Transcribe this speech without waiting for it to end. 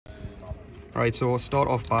Right, so start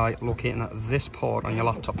off by locating this port on your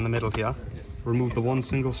laptop in the middle here. Remove the one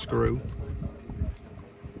single screw.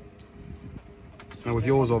 Now with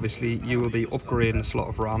yours, obviously, you will be upgrading a slot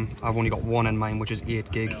of RAM. I've only got one in mine, which is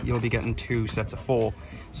 8 gig. You'll be getting 2 sets of 4.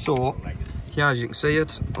 So, here as you can see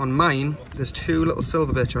it, on mine, there's 2 little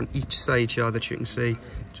silver bits on each side here that you can see.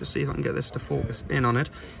 Just see if I can get this to focus in on it.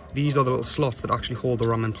 These are the little slots that actually hold the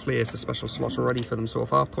RAM in place. The special slots are ready for them. So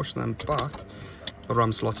if I push them back, the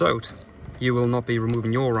RAM slot's out. You will not be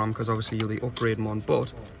removing your RAM because obviously you'll be upgrading one.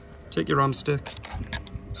 But take your RAM stick,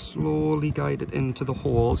 slowly guide it into the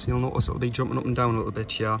holes. You'll notice it'll be jumping up and down a little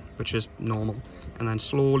bit here, which is normal. And then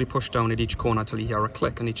slowly push down at each corner till you hear a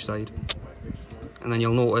click on each side. And then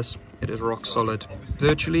you'll notice it is rock solid.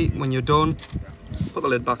 Virtually, when you're done, put the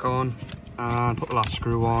lid back on and put the last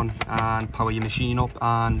screw on and power your machine up,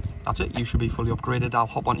 and that's it. You should be fully upgraded. I'll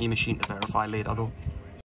hop onto your machine to verify later though.